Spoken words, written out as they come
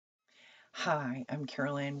Hi, I'm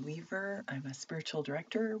Carol Ann Weaver. I'm a spiritual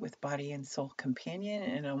director with Body and Soul Companion,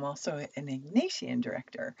 and I'm also an Ignatian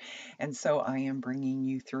director. And so I am bringing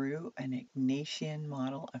you through an Ignatian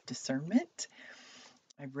model of discernment.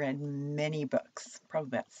 I've read many books,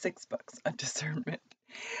 probably about 6 books on discernment.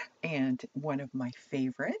 And one of my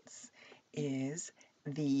favorites is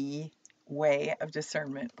The Way of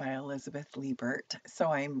Discernment by Elizabeth Liebert. So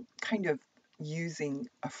I'm kind of using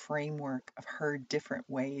a framework of her different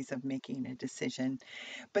ways of making a decision.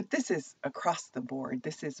 But this is across the board.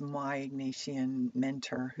 This is my Ignatian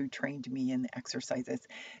mentor who trained me in the exercises.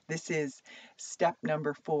 This is step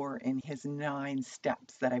number 4 in his 9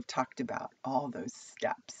 steps that I've talked about, all those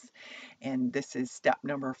steps. And this is step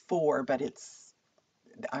number 4, but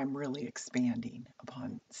I'm really expanding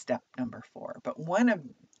upon step number 4. But one of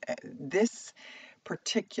this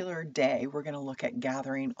particular day, we're going to look at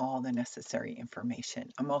gathering all the necessary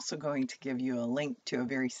information. I'm also going to give you a link to a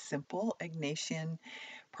very simple Ignatian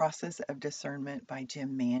process of discernment by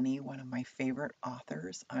Jim Manney, one of my favorite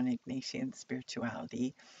authors on Ignatian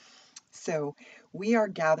spirituality. So we are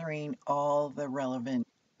gathering all the relevant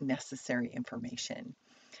necessary information.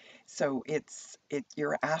 So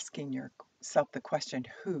you're asking yourself the question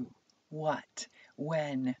who, what,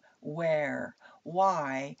 when, where,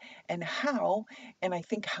 why, and how, and I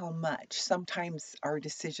think how much. Sometimes our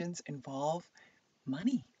decisions involve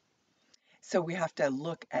money. So we have to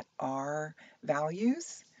look at our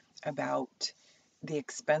values about the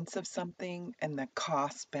expense of something and the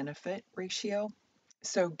cost benefit ratio.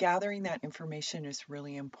 So gathering that information is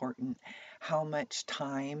really important. How much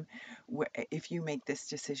time, if you make this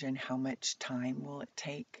decision, how much time will it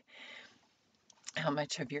take? How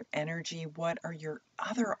much of your energy? What are your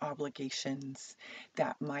other obligations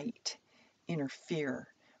that might interfere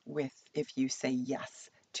with if you say yes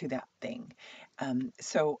to that thing?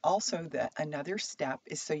 So also another step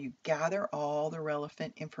is so you gather all the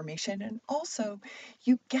relevant information, and also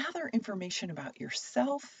you gather information about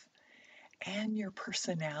yourself and your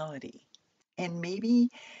personality, and maybe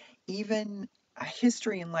even a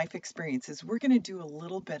history and life experiences. We're going to do a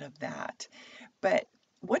little bit of that. But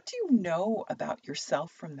what do you know about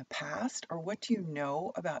yourself from the past, or what do you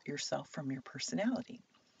know about yourself from your personality?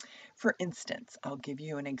 For instance, I'll give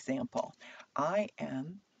you an example. I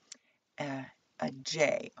am a, a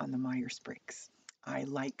J on the Myers Briggs. I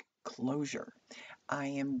like closure. I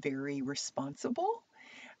am very responsible.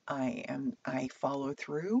 I follow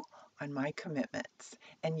through on my commitments.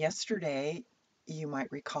 And yesterday, you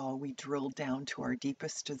might recall, we drilled down to our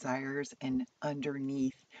deepest desires and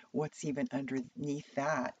underneath what's even underneath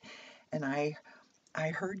that. And I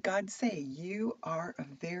heard God say, "You are a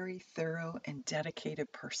very thorough and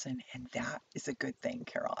dedicated person." And that is a good thing,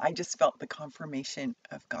 Carol. I just felt the confirmation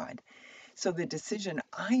of God. So the decision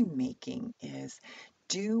I'm making is,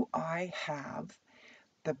 do I have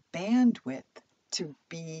the bandwidth to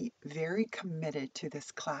be very committed to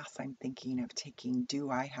this class I'm thinking of taking?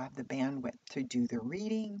 Do I have the bandwidth to do the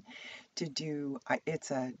reading,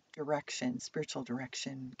 it's a spiritual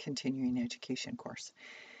direction, continuing education course,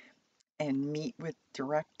 and meet with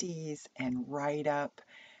directees and write up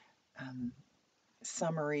um,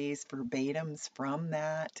 summaries, verbatims from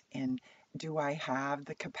that? And do I have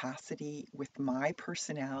the capacity with my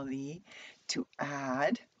personality to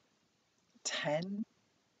add 10,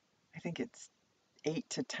 I think it's 8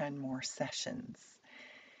 to 10 more sessions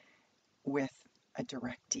with a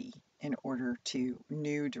directee in order to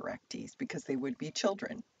new directees, because they would be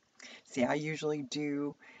children. See, I usually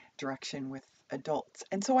do direction with adults.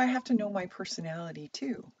 And so I have to know my personality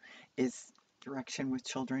too. Is direction with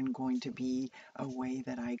children going to be a way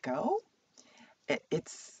that I go?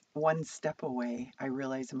 It's one step away. I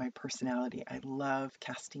realize in my personality, I love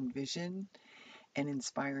casting vision and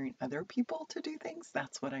inspiring other people to do things.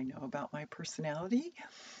 That's what I know about my personality.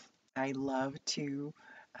 I love to,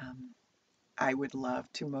 um, I would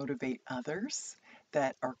love to motivate others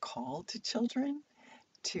that are called to children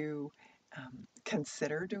to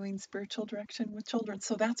consider doing spiritual direction with children.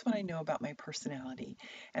 So that's what I know about my personality.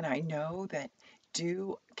 And I know that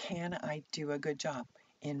can I do a good job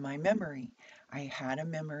in my memory? I had a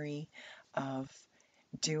memory of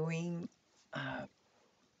doing uh,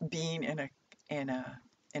 being in a in a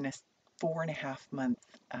 4.5 month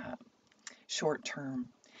uh, short term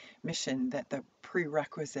mission, that the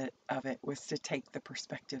prerequisite of it was to take the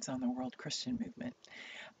Perspectives on the World Christian Movement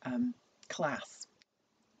um, class.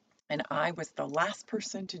 And I was the last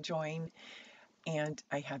person to join, and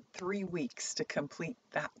I had 3 weeks to complete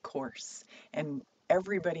that course. And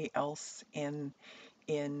everybody else in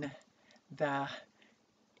the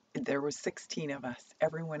there was 16 of us.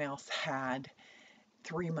 Everyone else had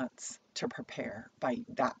 3 months to prepare by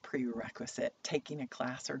that prerequisite, taking a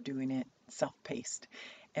class or doing it self-paced.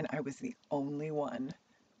 And I was the only one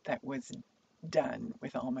that was done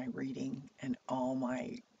with all my reading and all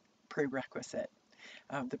my prerequisite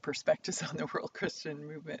of the Perspectives on the World Christian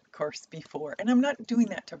Movement course before. And I'm not doing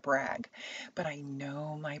that to brag, but I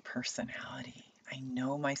know my personality. I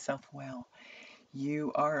know myself well.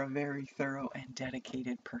 You are a very thorough and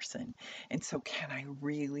dedicated person. And so, can I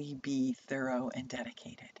really be thorough and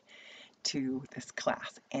dedicated to this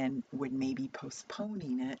class? And would maybe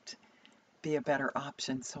postponing it be a better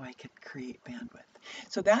option so I could create bandwidth?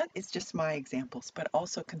 So, that is just my examples, but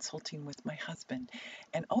also consulting with my husband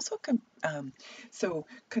and also, so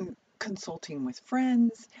consulting with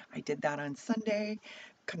friends. I did that on Sunday,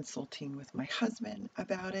 consulting with my husband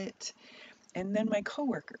about it. And then my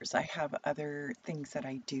coworkers, I have other things that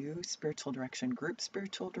I do, spiritual direction, group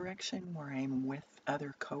spiritual direction, where I'm with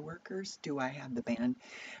other coworkers. Do I have the band?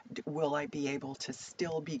 Will I be able to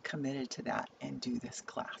still be committed to that and do this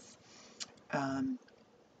class? Um,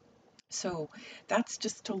 so that's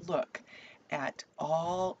just to look at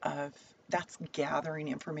all of that's gathering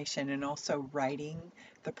information and also writing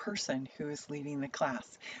the person who is leading the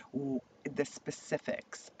class, the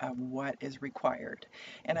specifics of what is required.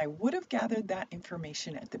 And I would have gathered that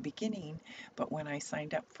information at the beginning, but when I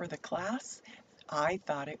signed up for the class, I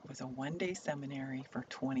thought it was a one-day seminary for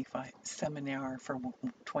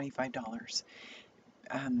 $25.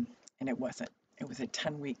 And it wasn't. It was a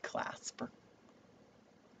 10-week class for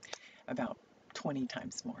about 20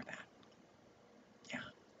 times more that. Yeah.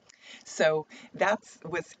 So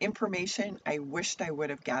was information I wished I would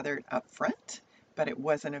have gathered up front, but it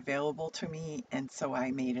wasn't available to me, and so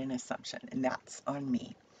I made an assumption, and that's on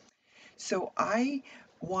me. So I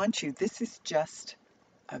want you, this is just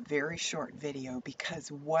a very short video,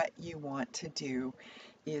 because what you want to do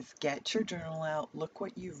is get your journal out, look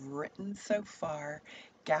what you've written so far,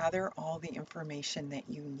 gather all the information that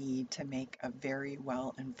you need to make a very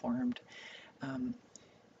well-informed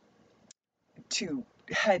to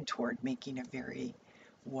head toward making a very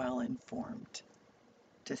well-informed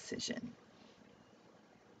decision.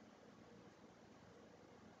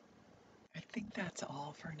 I think that's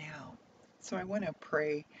all for now. So I want to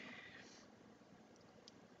pray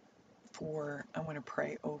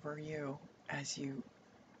over you as you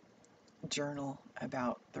journal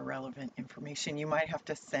about the relevant information. You might have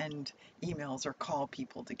to send emails or call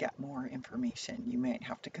people to get more information. You might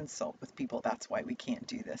have to consult with people. That's why we can't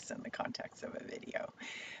do this in the context of a video.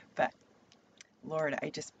 But Lord,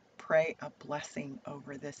 I just pray a blessing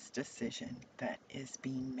over this decision that is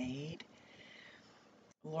being made.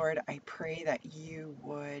 Lord, I pray that you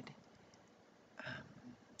would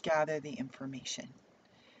gather the information,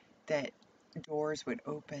 that doors would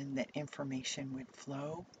open, that information would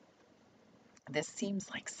flow. This seems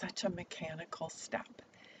like such a mechanical step,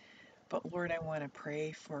 but Lord, I want to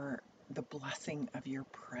pray for the blessing of your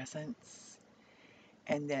presence,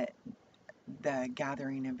 and that the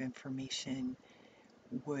gathering of information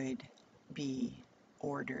would be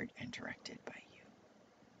ordered and directed by you.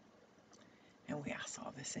 And we ask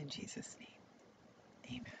all this in Jesus' name.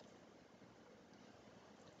 Amen.